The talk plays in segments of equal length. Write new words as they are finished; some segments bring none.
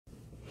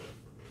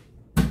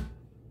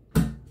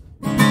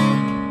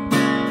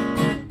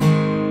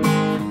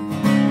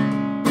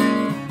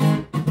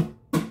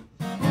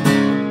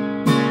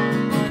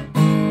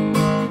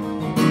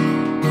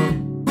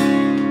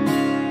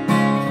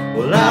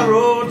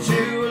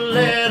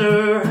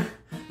letter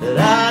that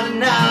I did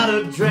not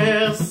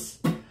address.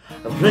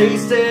 I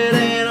placed it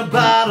in a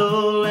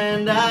bottle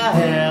and I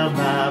held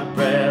my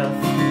breath.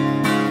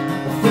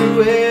 I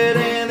threw it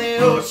in the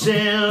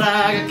ocean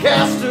like a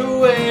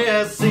castaway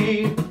at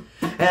sea.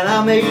 And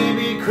I may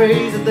be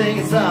crazy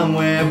thinking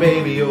somewhere,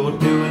 baby, you're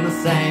doing the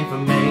same for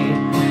me.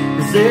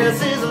 'Cause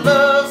this is a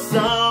love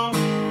song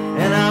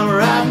and I'm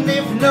writing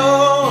it for no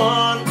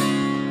one.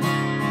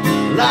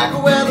 Like a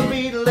weather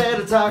beat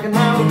letter talking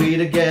how we'll be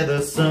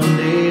together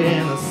someday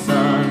in the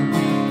sun.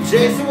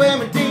 Chase away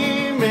my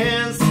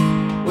demons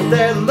with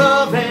that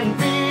love and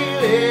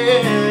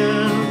feeling.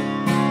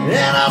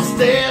 And I'll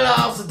stay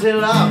lost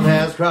until our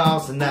paths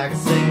cross and I can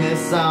sing this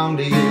song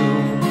to you.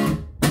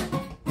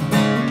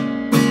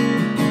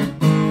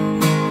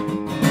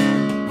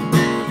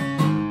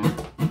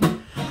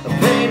 I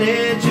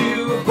painted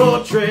you a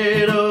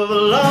portrait of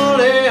a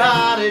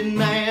lonely-hearted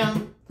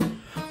man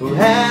who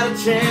had a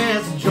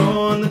chance to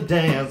join the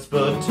dance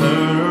but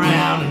turned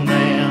around and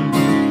ran.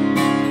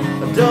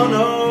 I don't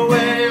know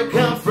where you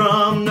come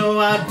from, no,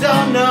 I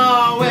don't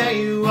know where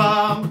you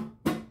are.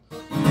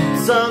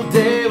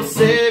 Someday we'll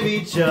save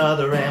each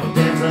other and we'll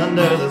dance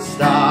under the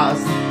stars.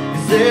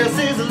 'Cause this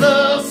is a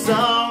love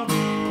song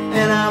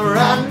and I'm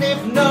writing it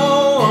for no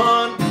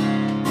one.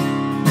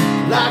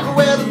 Like a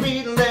weather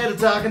beaten letter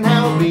talking how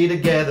we'll be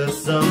together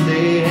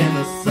someday in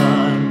the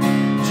sun.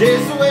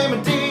 Chase away my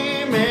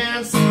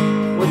demons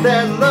with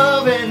that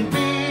love and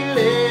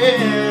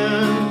feeling.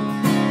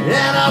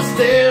 And I'll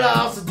stay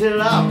lost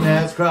until our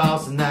paths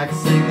cross and I can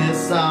sing this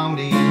song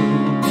to you.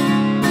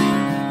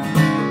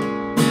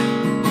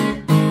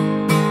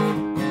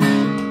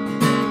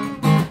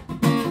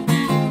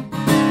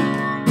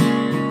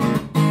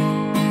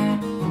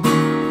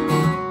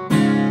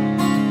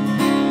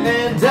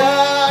 And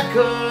I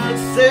could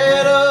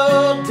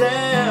settle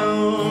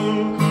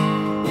down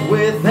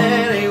with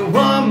any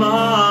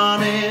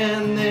woman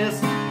in this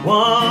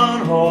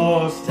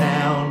one-horse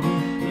town.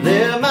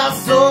 Let my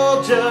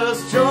soul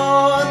just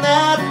join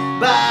that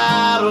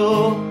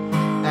battle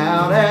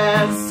out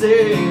at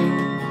sea.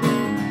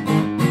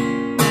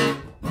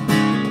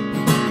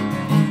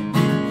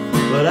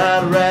 But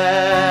I'd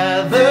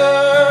rather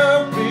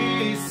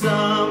be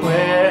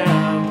somewhere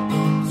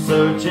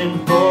searching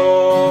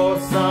for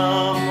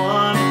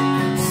someone,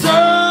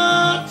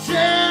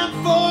 searching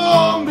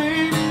for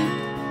me.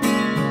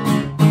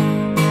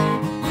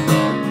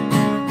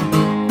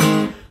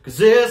 'Cause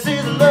this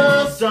is a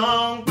love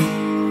song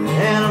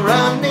and I'm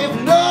writing it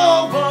for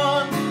no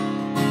one.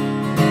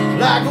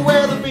 Like a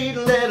weather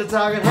beaten letter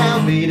talking how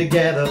we'll be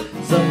together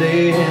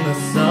someday in the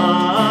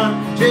sun.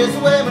 Chase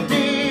away my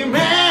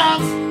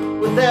demons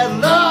with that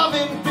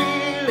loving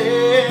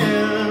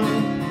feeling.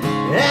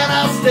 And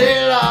I'll stay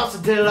lost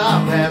until our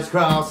paths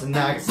cross and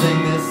I can sing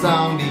this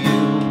song to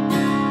you.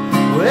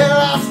 Well,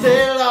 I'll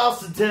stay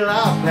lost until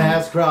our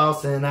paths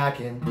cross and I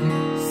can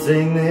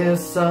sing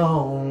this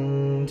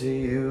song to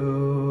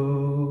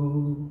you.